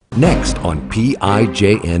Next on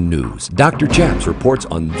PIJN News, Dr. Chaps reports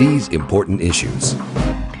on these important issues.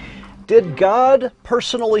 Did God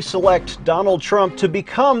personally select Donald Trump to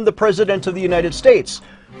become the President of the United States?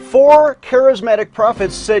 4 charismatic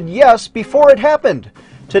prophets said yes before it happened.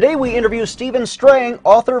 Today we interview Stephen Strang,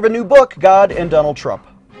 author of a new book, God and Donald Trump.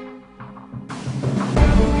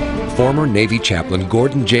 Former Navy chaplain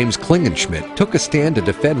Gordon James Klingenschmitt took a stand to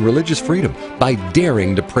defend religious freedom by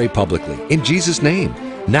daring to pray publicly in Jesus' name.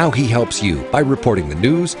 Now he helps you by reporting the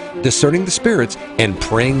news, discerning the spirits, and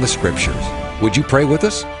praying the scriptures. Would you pray with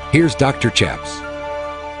us? Here's Dr. Chaps.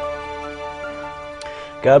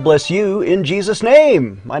 God bless you in Jesus'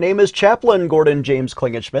 name. My name is Chaplain Gordon James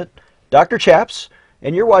Klingenschmitt, Dr. Chaps,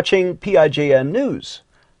 and you're watching PIJN News.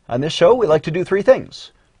 On this show, we like to do 3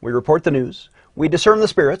 things. We report the news, we discern the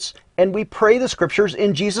spirits, and we pray the scriptures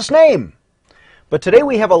in Jesus' name. But today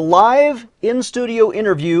we have a live in-studio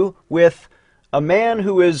interview with a man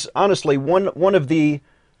who is honestly one of the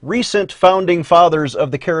recent founding fathers of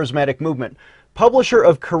the charismatic movement, publisher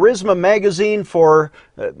of Charisma magazine for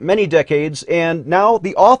many decades, and now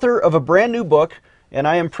the author of a brand new book, and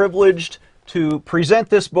I am privileged to present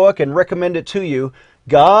this book and recommend it to you,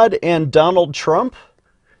 God and Donald Trump.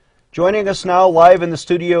 Joining us now live in the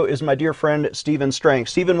studio is my dear friend Stephen Strang.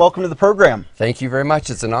 Stephen, welcome to the program. Thank you very much.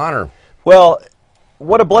 It's an honor. Well,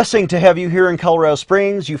 what a blessing to have you here in Colorado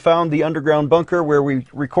Springs. You found the underground bunker where we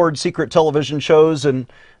record secret television shows, and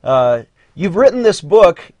you've written this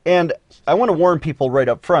book, and I want to warn people right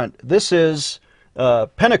up front. This is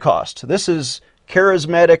Pentecost. This is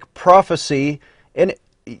charismatic prophecy, and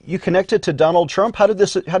you connect it to Donald Trump. How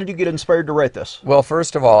did you get inspired to write this? Well,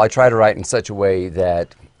 first of all, I try to write in such a way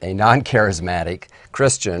that a non-charismatic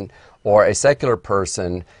Christian or a secular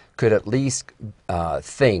person could at least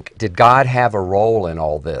think, did God have a role in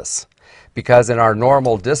all this? Because in our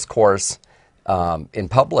normal discourse in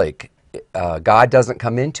public, God doesn't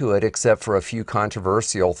come into it except for a few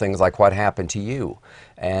controversial things like what happened to you.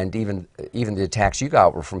 And even the attacks you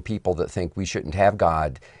got were from people that think we shouldn't have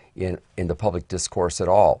God in the public discourse at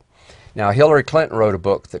all. Now, Hillary Clinton wrote a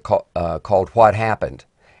book that called What Happened?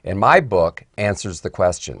 And my book answers the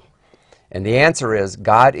question. And the answer is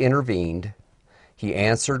God intervened. He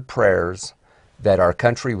answered prayers that our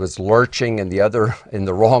country was lurching in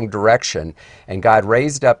the wrong direction, and God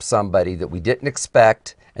raised up somebody that we didn't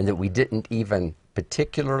expect and that we didn't even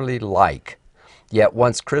particularly like. Yet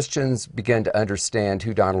once Christians began to understand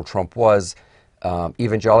who Donald Trump was,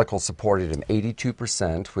 evangelicals supported him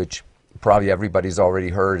 82%, which probably everybody's already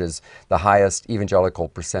heard is the highest evangelical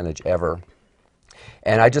percentage ever.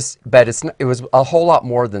 And I just bet it was a whole lot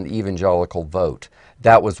more than the evangelical vote.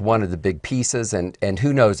 That was one of the big pieces, and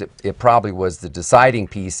who knows, it probably was the deciding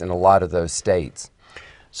piece in a lot of those states.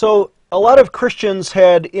 So a lot of Christians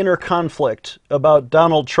had inner conflict about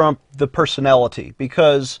Donald Trump, the personality,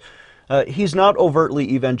 because he's not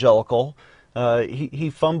overtly evangelical. He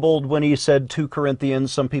fumbled when he said 2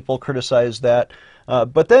 Corinthians. Some people criticized that.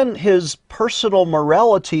 But then his personal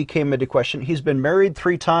morality came into question. He's been married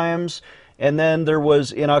 3 times, and then there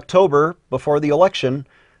was, in October, before the election,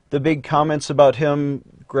 the big comments about him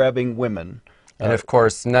grabbing women. And of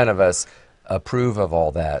course, none of us approve of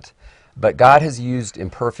all that. But God has used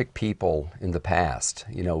imperfect people in the past.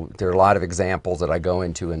 You know, there are a lot of examples that I go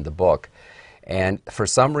into in the book. And for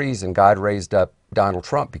some reason, God raised up Donald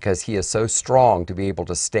Trump because he is so strong to be able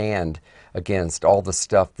to stand against all the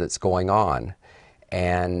stuff that's going on.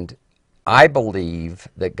 And I believe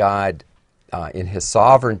that God, in his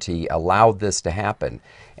sovereignty, allowed this to happen.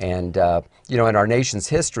 And, you know, in our nation's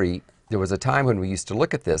history, there was a time when we used to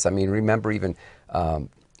look at this. I mean, remember even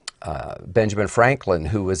Benjamin Franklin,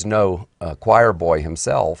 who was no choir boy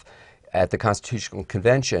himself, at the Constitutional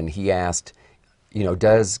Convention, he asked, you know,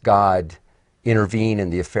 does God intervene in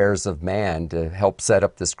the affairs of man to help set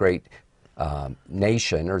up this great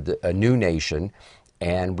nation, or a new nation,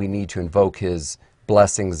 and we need to invoke his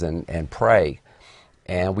blessings and pray.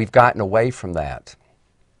 And we've gotten away from that.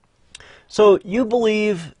 So you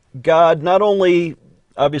believe God not only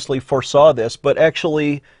obviously foresaw this, but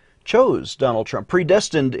actually chose Donald Trump,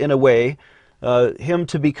 predestined in a way him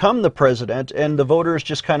to become the president, and the voters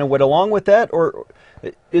just kind of went along with that? Or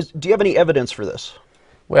do you have any evidence for this?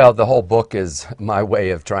 Well, the whole book is my way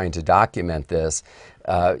of trying to document this.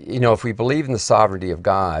 You know, if we believe in the sovereignty of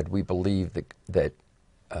God, we believe that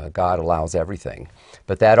God allows everything.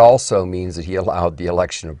 But that also means that he allowed the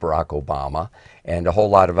election of Barack Obama and a whole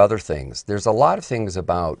lot of other things. There's a lot of things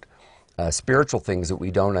about spiritual things that we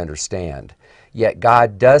don't understand. Yet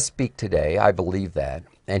God does speak today, I believe that,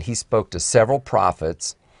 and he spoke to several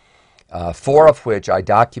prophets 4 of which I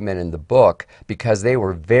document in the book because they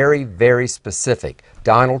were very, very specific.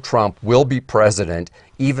 Donald Trump will be president,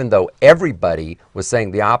 even though everybody was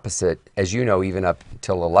saying the opposite, as you know, even up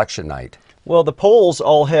till election night. Well, the polls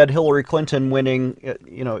all had Hillary Clinton winning,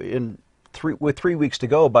 with 3 weeks to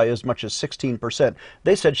go by as much as 16%.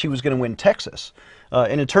 They said she was going to win Texas.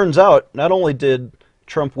 And it turns out not only did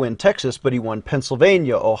Trump win Texas, but he won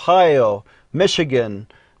Pennsylvania, Ohio, Michigan,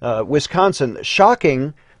 Wisconsin.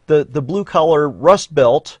 Shocking, the blue-collar Rust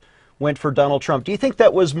Belt went for Donald Trump. Do you think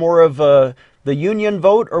that was more of the union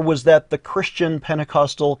vote, or was that the Christian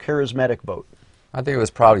Pentecostal charismatic vote? I think it was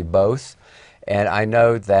probably both. And I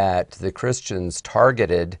know that the Christians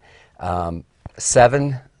targeted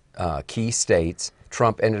 7 key states.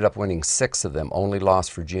 Trump ended up winning 6 of them, only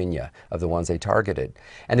lost Virginia of the ones they targeted.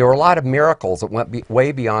 And there were a lot of miracles that went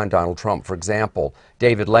way beyond Donald Trump. For example,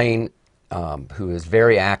 David Lane, who is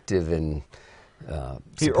very active in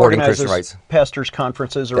supporting Christian rights. Pastors'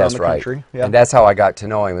 conferences around the country. Right. Yeah. And that's how I got to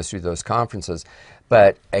know him, was through those conferences.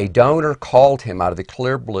 But a donor called him out of the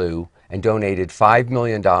clear blue and donated $5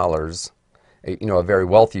 million, a very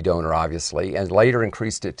wealthy donor, obviously, and later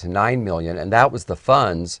increased it to $9 million, and that was the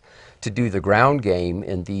funds to do the ground game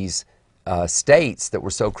in these states that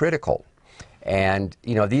were so critical. And,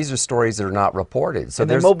 these are stories that are not reported. So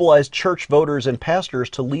and they mobilized church voters and pastors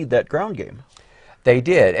to lead that ground game. They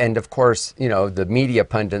did, and of course, the media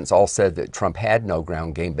pundits all said that Trump had no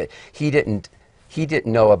ground game, but he didn't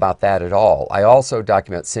know about that at all. I also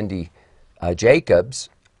document Cindy Jacobs,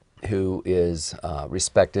 who is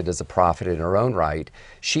respected as a prophet in her own right.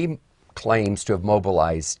 She claims to have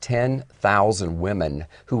mobilized 10,000 women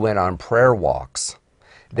who went on prayer walks.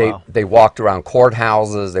 They walked around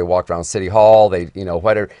courthouses, they walked around City Hall,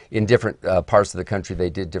 whatever, in different parts of the country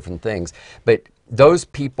they did different things. But those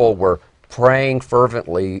people were praying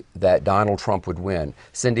fervently that Donald Trump would win.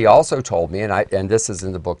 Cindy also told me, and this is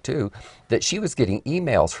in the book too, that she was getting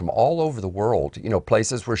emails from all over the world,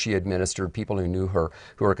 places where she administered, people who knew her,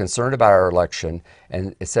 who were concerned about our election,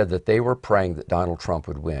 and it said that they were praying that Donald Trump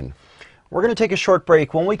would win. We're going to take a short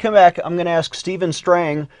break. When we come back, I'm going to ask Stephen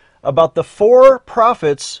Strang about the 4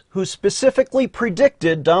 prophets who specifically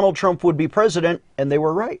predicted Donald Trump would be president, and they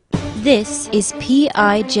were right. This is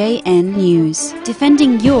PIJN News,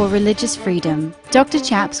 defending your religious freedom. Dr.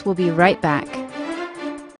 Chaps will be right back.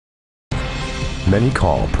 Many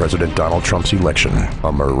call President Donald Trump's election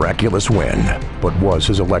a miraculous win, but was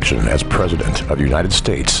his election as President of the United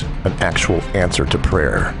States an actual answer to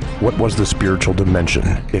prayer? What was the spiritual dimension,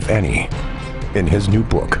 if any? In his new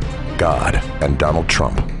book, God and Donald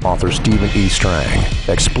Trump, author Stephen E. Strang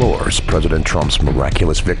explores President Trump's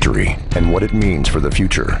miraculous victory and what it means for the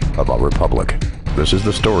future of our republic. This is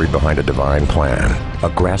the story behind a divine plan, a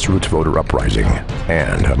grassroots voter uprising,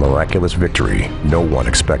 and a miraculous victory no one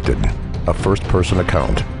expected. A first-person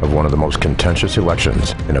account of one of the most contentious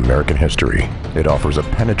elections in American history. It offers a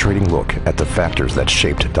penetrating look at the factors that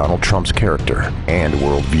shaped Donald Trump's character and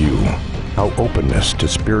worldview. How openness to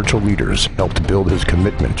spiritual leaders helped build his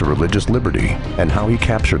commitment to religious liberty, and how he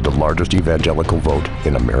captured the largest evangelical vote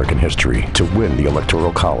in American history to win the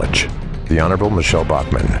Electoral College. The Honorable Michelle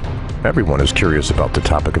Bachmann. Everyone is curious about the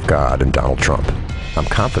topic of God and Donald Trump. I'm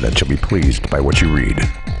confident you'll be pleased by what you read.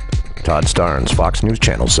 Todd Starnes, Fox News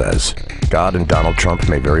Channel, says, God and Donald Trump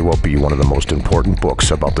may very well be one of the most important books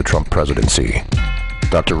about the Trump presidency.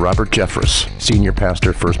 Dr. Robert Jeffress, senior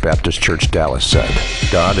pastor, First Baptist Church, Dallas, said,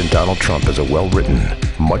 God and Donald Trump is a well-written,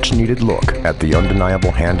 much-needed look at the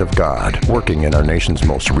undeniable hand of God working in our nation's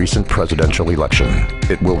most recent presidential election.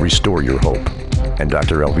 It will restore your hope. And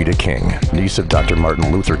Dr. Elvita King, niece of Dr.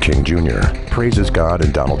 Martin Luther King Jr., praises God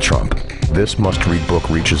and Donald Trump. This must-read book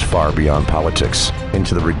reaches far beyond politics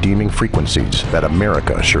into the redeeming frequencies that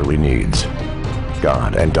America surely needs.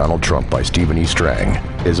 God and Donald Trump by Stephen E. Strang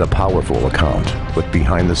is a powerful account with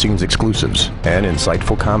behind-the-scenes exclusives and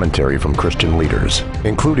insightful commentary from Christian leaders,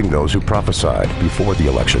 including those who prophesied before the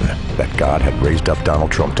election that God had raised up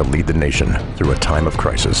Donald Trump to lead the nation through a time of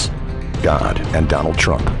crisis. God and Donald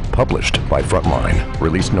Trump, published by Frontline,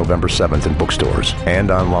 released November 7th in bookstores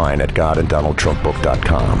and online at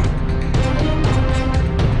godanddonaldtrumpbook.com.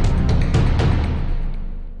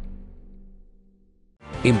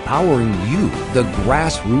 Empowering you, the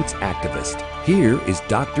grassroots activist. Here is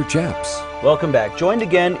Dr. Chaps. Welcome back. Joined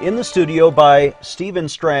again in the studio by Stephen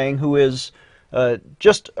Strang, who is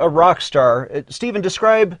just a rock star. Stephen,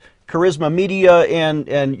 describe Charisma Media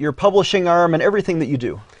and your publishing arm and everything that you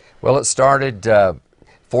do. Well, it started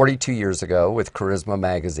 42 years ago with Charisma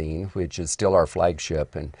Magazine, which is still our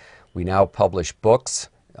flagship, and we now publish books.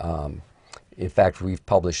 In fact, we've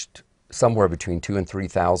published somewhere between 2,000 and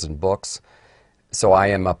 3,000 books. so I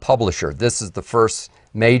am a publisher. This is the first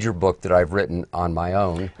major book that I've written on my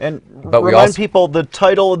own. And But remind people the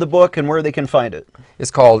title of the book and where they can find it.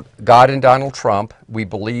 It's called God and Donald Trump. We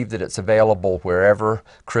believe that it's available wherever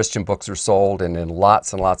Christian books are sold and in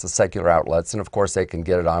lots and lots of secular outlets. And of course, they can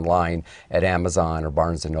get it online at Amazon or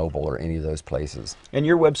Barnes & Noble or any of those places. And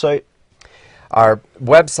your website? Our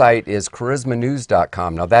website is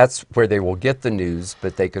charismanews.com. Now, that's where they will get the news,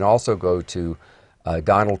 but they can also go to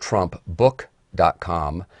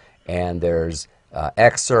donaldtrumpbook.com, and there's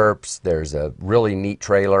excerpts. There's a really neat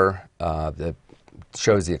trailer that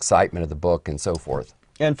shows the excitement of the book and so forth.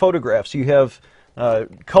 And photographs. You have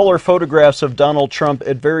color photographs of Donald Trump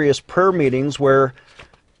at various prayer meetings where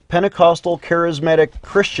Pentecostal charismatic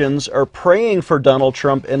Christians are praying for Donald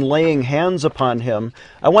Trump and laying hands upon him.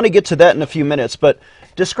 I want to get to that in a few minutes, but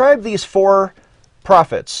describe these 4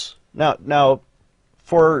 prophets. Now,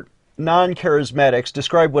 for non-charismatics,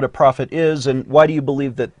 describe what a prophet is and why do you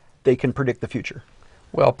believe that they can predict the future?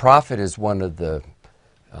 Well, prophet is one of the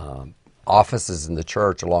offices in the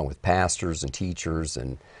church, along with pastors and teachers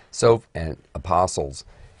and apostles,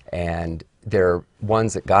 and they're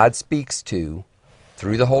ones that God speaks to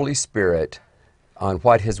through the Holy Spirit on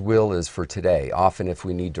what His will is for today. Often, if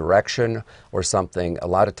we need direction or something, a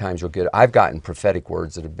lot of times I've gotten prophetic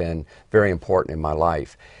words that have been very important in my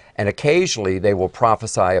life, and occasionally they will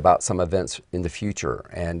prophesy about some events in the future.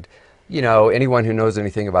 And you know, anyone who knows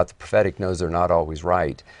anything about the prophetic knows they're not always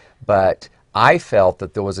right, but I felt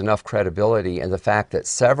that there was enough credibility in the fact that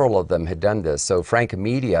several of them had done this. So Frank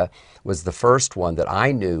Amedia was the first one that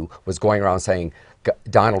I knew was going around saying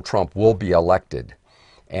Donald Trump will be elected.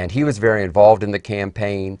 And he was very involved in the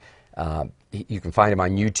campaign. You can find him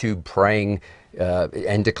on YouTube praying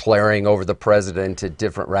and declaring over the president at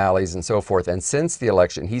different rallies and so forth. And since the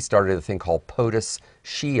election, he started a thing called POTUS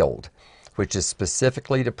Shield, which is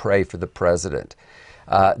specifically to pray for the president.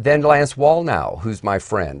 Then Lance Wallnau, who's my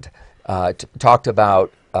friend, talked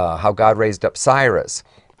about how God raised up Cyrus,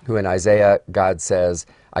 who in Isaiah, God says,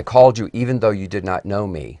 I called you even though you did not know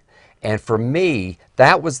me. And for me,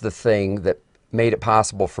 that was the thing that made it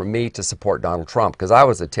possible for me to support Donald Trump, because I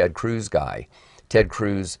was a Ted Cruz guy. Ted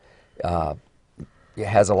Cruz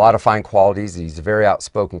has a lot of fine qualities. He's a very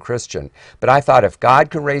outspoken Christian. But I thought if God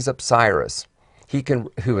can raise up Cyrus,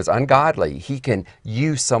 who is ungodly, he can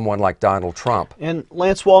use someone like Donald Trump. And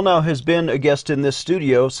Lance Wallnau has been a guest in this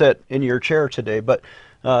studio, sat in your chair today, but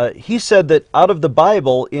he said that out of the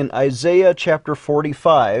Bible, in Isaiah chapter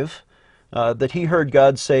 45, that he heard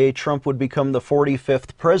God say Trump would become the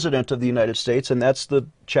 45th president of the United States, and that's the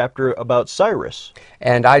chapter about Cyrus.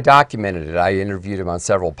 And I documented it. I interviewed him on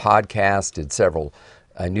several podcasts, did several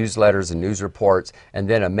newsletters and news reports, and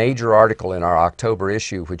then a major article in our October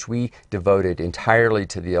issue, which we devoted entirely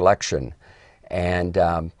to the election. And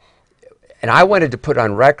I wanted to put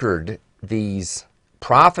on record these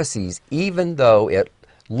prophecies, even though it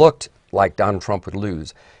looked like Donald Trump would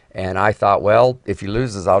lose. And I thought, well, if he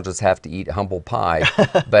loses, I'll just have to eat humble pie.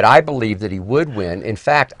 But I believe that he would win. In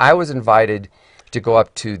fact, I was invited to go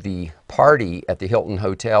up to the party at the Hilton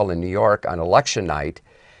Hotel in New York on election night,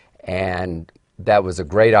 and that was a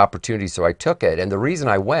great opportunity, so I took it. And the reason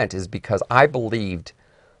I went is because I believed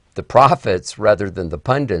the prophets rather than the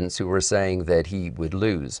pundits who were saying that he would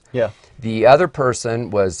lose. Yeah. The other person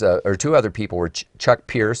was, or 2 other people were Chuck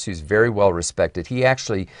Pierce, who's very well respected. He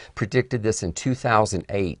actually predicted this in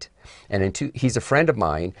 2008. And he's a friend of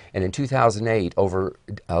mine, and in 2008, over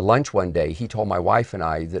lunch one day, he told my wife and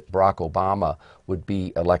I that Barack Obama would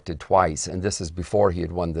be elected twice, and this is before he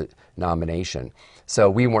had won the nomination. So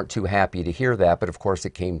we weren't too happy to hear that, but of course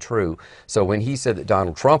it came true. So when he said that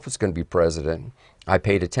Donald Trump was going to be president, I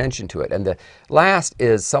paid attention to it. And the last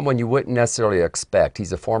is someone you wouldn't necessarily expect.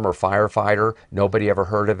 He's a former firefighter. Nobody ever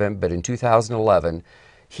heard of him, but in 2011,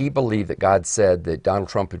 he believed that God said that Donald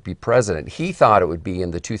Trump would be president. He thought it would be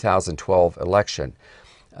in the 2012 election.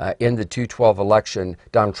 In the 2012 election,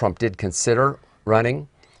 Donald Trump did consider running.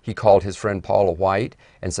 He called his friend Paula White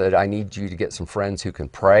and said, I need you to get some friends who can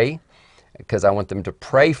pray, because I want them to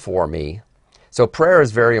pray for me. So prayer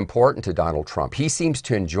is very important to Donald Trump. He seems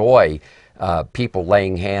to enjoy people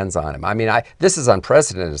laying hands on him. I mean, this is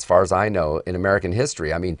unprecedented as far as I know in American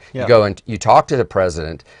history. I mean, Yeah. You go and you talk to the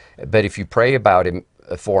president, but if you pray about him,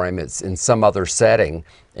 for him, it's in some other setting,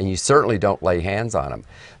 and you certainly don't lay hands on him.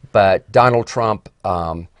 But Donald Trump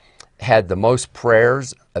had the most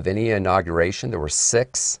prayers of any inauguration. There were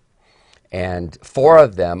 6. And 4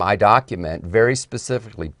 of them, I document, very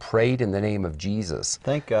specifically prayed in the name of Jesus.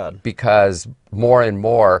 Thank God. Because more and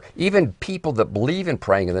more, even people that believe in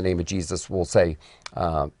praying in the name of Jesus will say,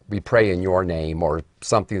 we pray in your name, or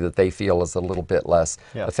something that they feel is a little bit less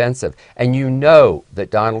offensive. And you know that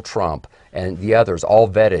Donald Trump and the others all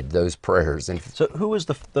vetted those prayers. And So who was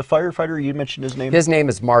the firefighter? You mentioned his name? his name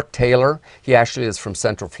is Mark Taylor. He actually is from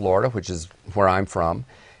Central Florida, which is where I'm from.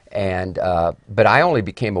 And but I only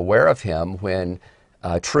became aware of him when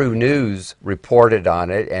True News reported on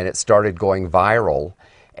it, and it started going viral.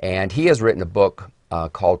 And he has written a book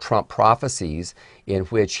called Trump Prophecies, in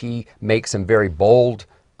which he makes some very bold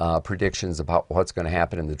predictions about what's going to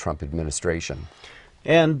happen in the Trump administration.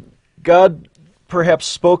 And God perhaps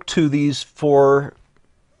spoke to these 4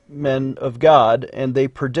 men of God, and they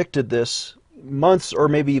predicted this months or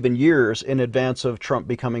maybe even years in advance of Trump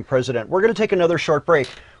becoming president. We're going to take another short break.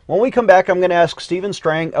 When we come back, I'm going to ask Stephen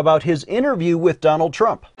Strang about his interview with Donald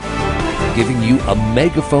Trump. Giving you a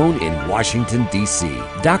megaphone in Washington, D.C.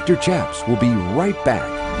 Dr. Chaps will be right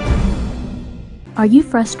back. Are you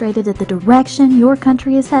frustrated at the direction your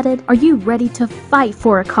country is headed? Are you ready to fight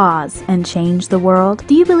for a cause and change the world?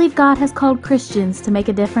 Do you believe God has called Christians to make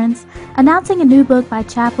a difference? Announcing a new book by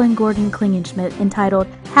Chaplain Gordon Klingenschmitt entitled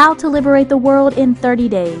How to Liberate the World in 30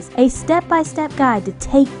 Days, a step-by-step guide to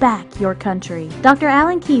take back your country. Dr.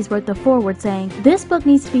 Alan Keyes wrote the foreword saying, this book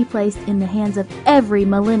needs to be placed in the hands of every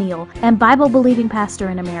millennial and Bible-believing pastor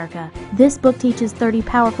in America. This book teaches 30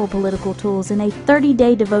 powerful political tools in a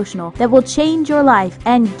 30-day devotional that will change your life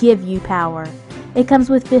and give you power. It comes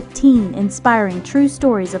with 15 inspiring true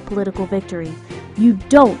stories of political victory. You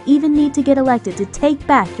don't even need to get elected to take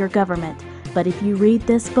back your government. But if you read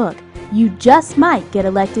this book, you just might get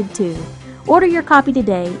elected too. Order your copy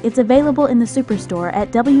today. It's available in the Superstore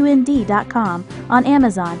at WND.com, on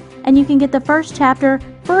Amazon, and you can get the first chapter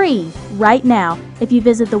free right now if you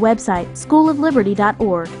visit the website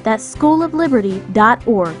schoolofliberty.org. That's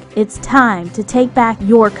schoolofliberty.org. It's time to take back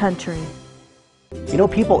your country. You know,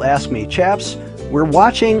 people ask me, Chaps, we're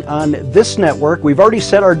watching on this network. We've already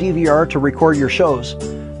set our DVR to record your shows,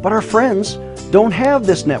 but our friends don't have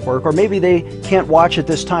this network, or maybe they can't watch at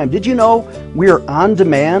this time. Did you know we're on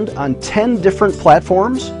demand on 10 different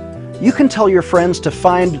platforms? You can tell your friends to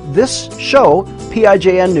find this show,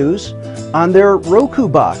 PIJN News, on their Roku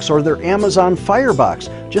box or their Amazon Fire box.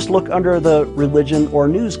 Just look under the religion or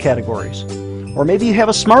news categories. Or maybe you have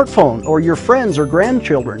a smartphone, or your friends or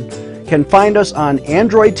grandchildren can find us on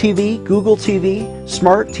Android TV, Google TV,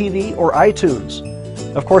 Smart TV, or iTunes.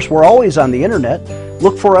 Of course, we're always on the internet.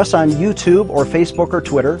 Look for us on YouTube or Facebook or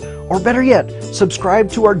Twitter, or better yet,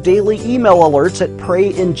 subscribe to our daily email alerts at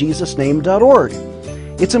prayinjesusname.org.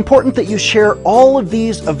 It's important that you share all of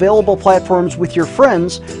these available platforms with your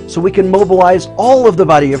friends so we can mobilize all of the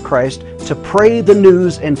body of Christ to pray the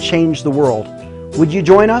news and change the world. Would you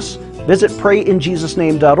join us? Visit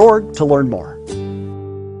prayinjesusname.org to learn more.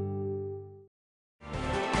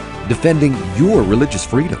 Defending your religious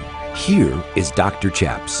freedom. Here is Dr.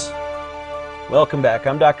 Chaps. Welcome back.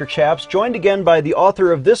 I'm Dr. Chaps, joined again by the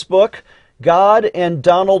author of this book, God and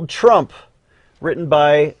Donald Trump, written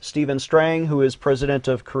by Stephen Strang, who is president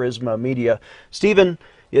of Charisma Media. Stephen,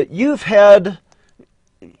 you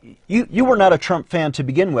were not a Trump fan to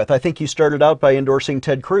begin with. I think you started out by endorsing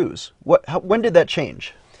Ted Cruz. When did that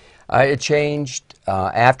change? It changed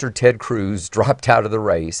after Ted Cruz dropped out of the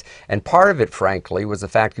race, and part of it, frankly, was the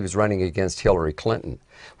fact he was running against Hillary Clinton,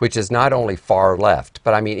 which is not only far left,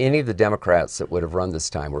 but I mean any of the Democrats that would have run this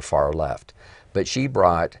time were far left. But she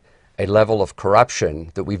brought a level of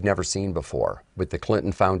corruption that we've never seen before with the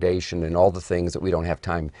Clinton Foundation and all the things that we don't have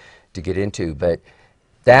time to get into. But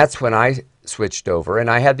that's when I switched over, and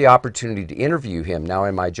I had the opportunity to interview him. Now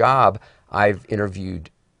in my job, I've interviewed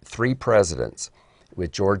 3 presidents.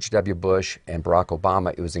 With George W. Bush and Barack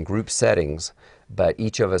Obama, it was in group settings, but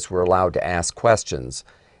each of us were allowed to ask questions.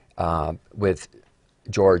 With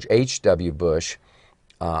George H.W. Bush,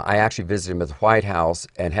 I actually visited him at the White House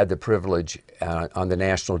and had the privilege on the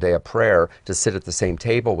National Day of Prayer to sit at the same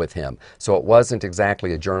table with him. So it wasn't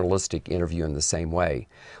exactly a journalistic interview in the same way.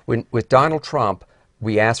 With Donald Trump,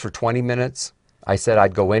 we asked for 20 minutes. I said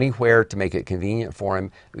I'd go anywhere to make it convenient for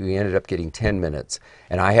him. We ended up getting 10 minutes.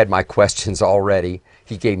 And I had my questions already.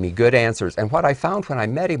 He gave me good answers. And what I found when I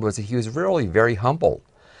met him was that he was really very humble.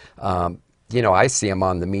 You know, I see him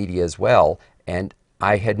on the media as well, and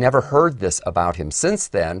I had never heard this about him. Since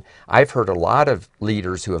then, I've heard a lot of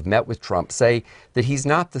leaders who have met with Trump say that he's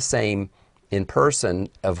not the same in person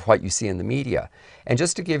of what you see in the media. And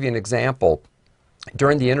just to give you an example,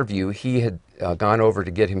 during the interview, he had gone over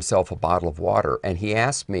to get himself a bottle of water, and he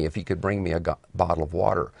asked me if he could bring me a bottle of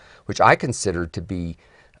water, which I considered to be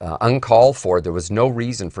uncalled for. There was no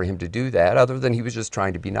reason for him to do that other than he was just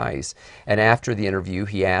trying to be nice. And after the interview,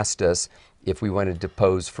 he asked us if we wanted to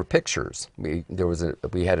pose for pictures. We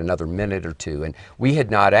had another minute or two, and we had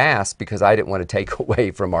not asked because I didn't want to take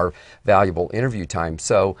away from our valuable interview time.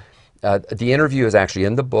 So the interview is actually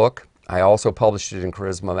in the book. I also published it in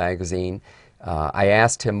Charisma magazine. I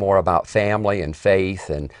asked him more about family and faith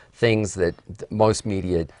and things that most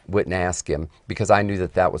media wouldn't ask him because I knew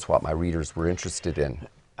that that was what my readers were interested in.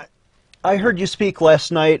 I heard you speak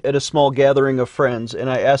last night at a small gathering of friends, and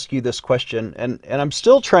I asked you this question, and I'm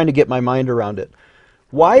still trying to get my mind around it.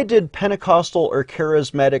 Why did Pentecostal or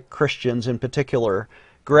charismatic Christians in particular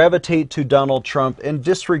gravitate to Donald Trump and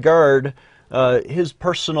disregard his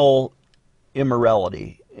personal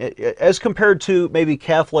immorality, as compared to maybe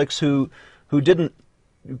Catholics who didn't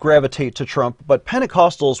gravitate to Trump, but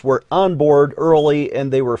Pentecostals were on board early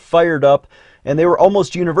and they were fired up and they were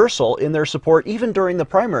almost universal in their support even during the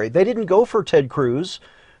primary. They didn't go for Ted Cruz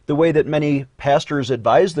the way that many pastors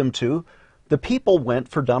advised them to. The people went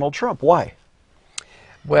for Donald Trump. Why?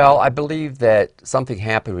 Well, I believe that something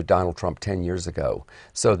happened with Donald Trump 10 years ago.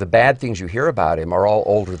 So the bad things you hear about him are all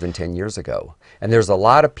older than 10 years ago. And there's a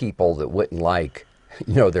lot of people that wouldn't like,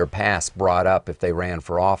 their past brought up if they ran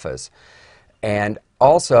for office. And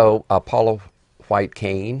also, Paula White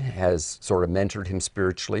Cain has sort of mentored him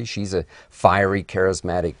spiritually. She's a fiery,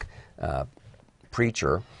 charismatic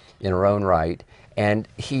preacher in her own right. And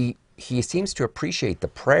he seems to appreciate the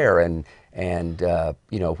prayer and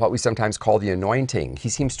what we sometimes call the anointing. He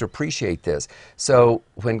seems to appreciate this. So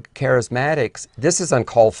when charismatics, this is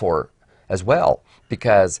uncalled for as well,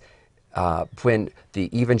 because when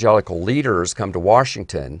the evangelical leaders come to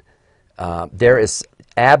Washington, there is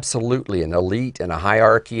absolutely an elite and a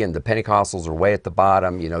hierarchy, and the Pentecostals are way at the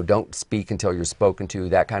bottom, don't speak until you're spoken to,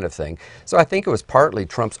 that kind of thing. So I think it was partly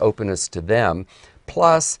Trump's openness to them.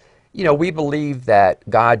 Plus, we believe that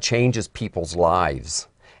God changes people's lives.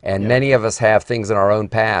 And many of us have things in our own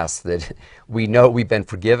past that we know we've been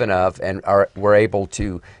forgiven of, and we're able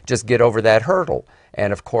to just get over that hurdle.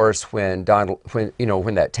 And of course, when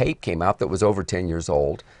that tape came out that was over 10 years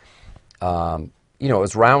old, it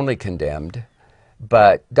was roundly condemned.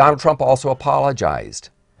 But Donald Trump also apologized.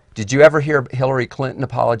 Did you ever hear Hillary Clinton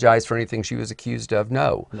apologize for anything she was accused of?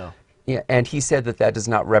 No. Yeah, and he said that does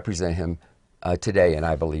not represent him today, and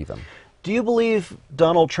I believe him. Do you believe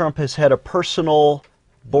Donald Trump has had a personal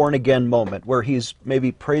born-again moment where he's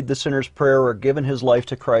maybe prayed the sinner's prayer or given his life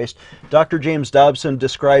to Christ? Dr. James Dobson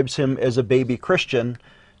describes him as a baby Christian.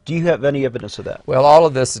 Do you have any evidence of that? Well, all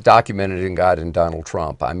of this is documented in God and Donald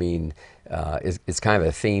Trump. I mean, it's kind of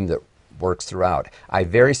a theme that works throughout. I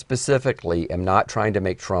very specifically am not trying to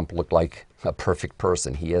make Trump look like a perfect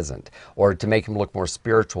person. He isn't. Or to make him look more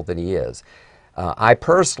spiritual than he is. I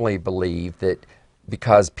personally believe that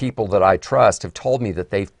because people that I trust have told me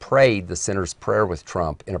that they've prayed the sinner's prayer with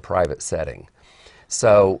Trump in a private setting.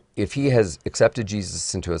 So if he has accepted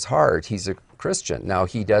Jesus into his heart, he's a Christian. Now,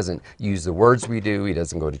 he doesn't use the words we do. He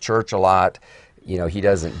doesn't go to church a lot. He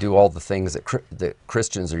doesn't do all the things that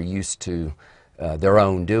Christians are used to their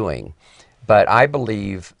own doing. But I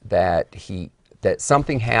believe that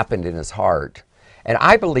something happened in his heart, and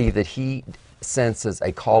I believe that he senses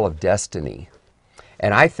a call of destiny.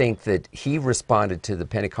 And I think that he responded to the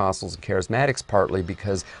Pentecostals and Charismatics partly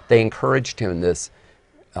because they encouraged him in this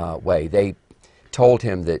way. They told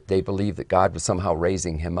him that they believed that God was somehow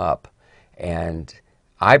raising him up. And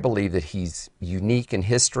I believe that he's unique in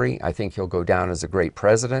history. I think he'll go down as a great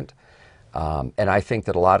president. And I think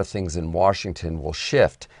that a lot of things in Washington will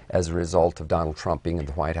shift as a result of Donald Trump being in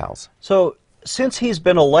the White House. So since he's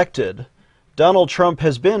been elected, Donald Trump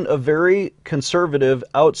has been a very conservative,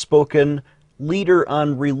 outspoken leader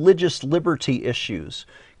on religious liberty issues.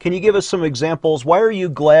 Can you give us some examples? Why are you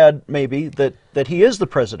glad, maybe, that he is the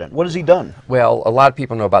president? What has he done? Well, a lot of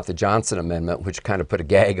people know about the Johnson Amendment, which kind of put a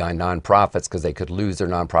gag on nonprofits because they could lose their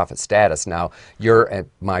nonprofit status. Now,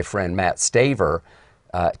 my friend Matt Staver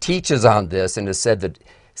teaches on this and has said that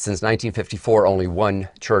since 1954, only one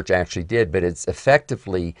church actually did, but it's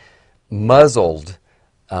effectively muzzled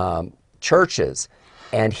churches.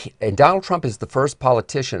 And Donald Trump is the first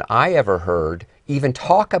politician I ever heard even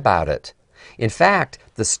talk about it. In fact,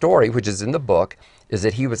 the story, which is in the book, is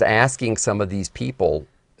that he was asking some of these people,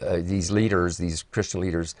 these leaders, these Christian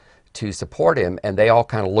leaders, to support him, and they all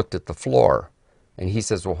kind of looked at the floor. And he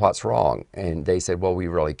says, well, what's wrong? And they said, well, we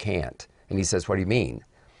really can't. And he says, what do you mean?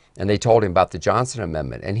 And they told him about the Johnson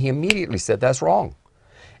Amendment, and he immediately said, that's wrong.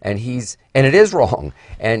 and it is wrong.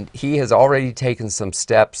 And he has already taken some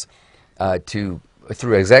steps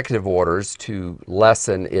through executive orders to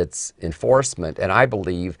lessen its enforcement, and I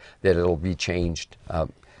believe that it'll be changed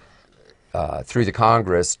through the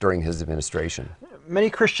Congress during his administration. Many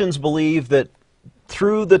Christians believe that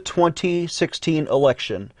through the 2016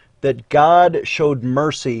 election, that God showed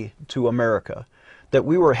mercy to America, that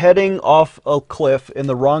we were heading off a cliff in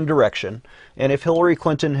the wrong direction, and if Hillary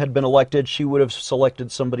Clinton had been elected, she would have selected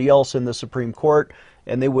somebody else in the Supreme Court,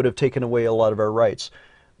 and they would have taken away a lot of our rights.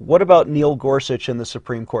 What about Neil Gorsuch in the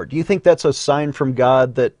Supreme Court? Do you think that's a sign from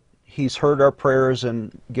God that he's heard our prayers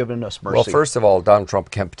and given us mercy? Well, first of all, Donald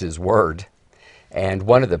Trump kept his word. And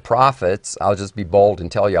one of the prophets, I'll just be bold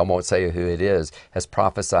and tell you, I won't say who it is, has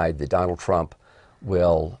prophesied that Donald Trump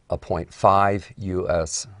will appoint 5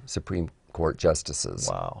 U.S. Supreme Court justices.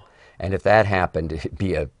 Wow. And if that happened,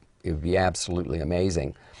 it would be absolutely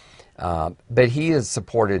amazing. But he has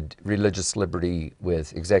supported religious liberty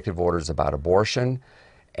with executive orders about abortion,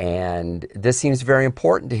 and this seems very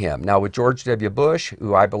important to him. Now, with George W. Bush,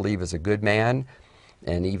 who I believe is a good man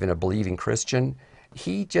and even a believing Christian,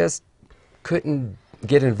 he just couldn't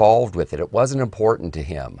get involved with it. It wasn't important to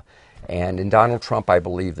him. And in Donald Trump, I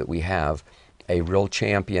believe that we have a real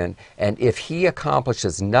champion. And if he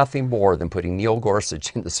accomplishes nothing more than putting Neil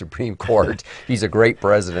Gorsuch in the Supreme Court, he's a great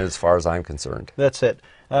president as far as I'm concerned. That's it.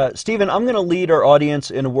 Stephen, I'm going to lead our audience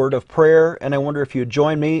in a word of prayer, and I wonder if you'd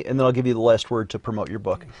join me, and then I'll give you the last word to promote your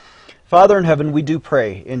book. Father in heaven, we do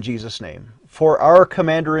pray in Jesus' name for our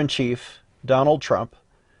Commander-in-Chief, Donald Trump.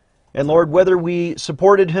 And Lord, whether we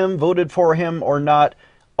supported him, voted for him, or not,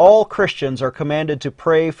 all Christians are commanded to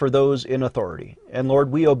pray for those in authority. And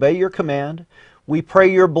Lord, we obey your command. We pray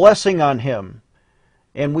your blessing on him.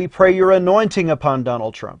 And we pray your anointing upon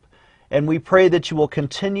Donald Trump. And we pray that you will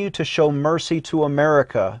continue to show mercy to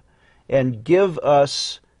America and give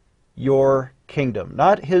us your kingdom.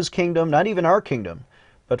 Not his kingdom, not even our kingdom.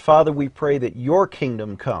 But Father, we pray that your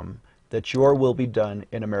kingdom come, that your will be done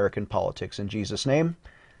in American politics. In Jesus' name,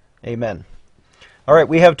 amen. All right,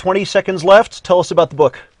 we have 20 seconds left. Tell us about the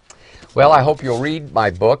book. Well, I hope you'll read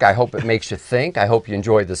my book. I hope it makes you think. I hope you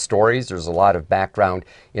enjoy the stories. There's a lot of background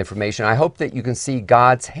information. I hope that you can see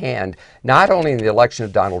God's hand, not only in the election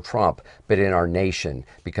of Donald Trump, but in our nation,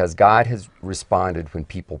 because God has responded when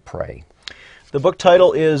people pray. The book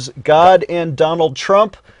title is God and Donald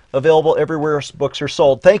Trump, available everywhere books are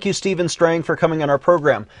sold. Thank you, Stephen Strang, for coming on our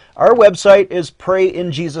program. Our website is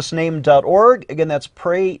prayinjesusname.org. Again, that's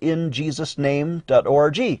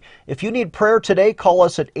prayinjesusname.org. If you need prayer today, call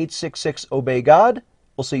us at 866-OBEY-GOD.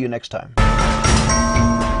 We'll see you next time.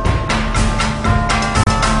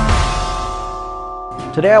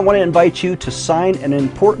 Today, I want to invite you to sign an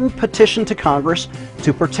important petition to Congress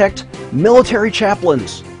to protect military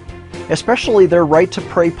chaplains, especially their right to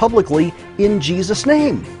pray publicly in Jesus'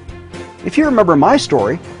 name. If you remember my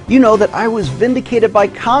story, you know that I was vindicated by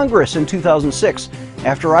Congress in 2006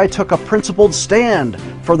 after I took a principled stand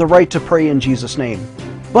for the right to pray in Jesus' name.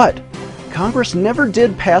 But Congress never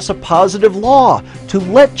did pass a positive law to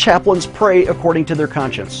let chaplains pray according to their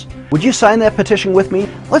conscience. Would you sign that petition with me?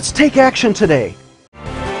 Let's take action today.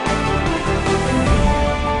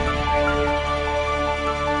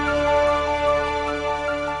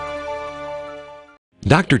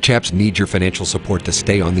 Dr. Chaps needs your financial support to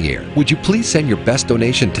stay on the air. Would you please send your best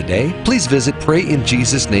donation today? Please visit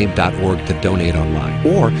prayinjesusname.org to donate online.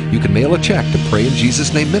 Or you can mail a check to Pray in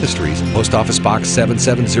Jesus Name Ministries, Post Office Box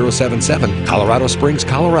 77077, Colorado Springs,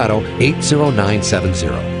 Colorado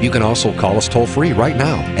 80970. You can also call us toll-free right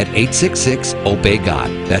now at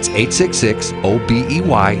 866-OBEY-GOD. That's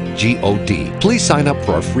 866-OBEYGOD. Please sign up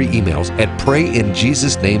for our free emails at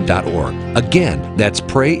prayinjesusname.org. Again, that's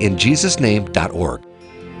prayinjesusname.org.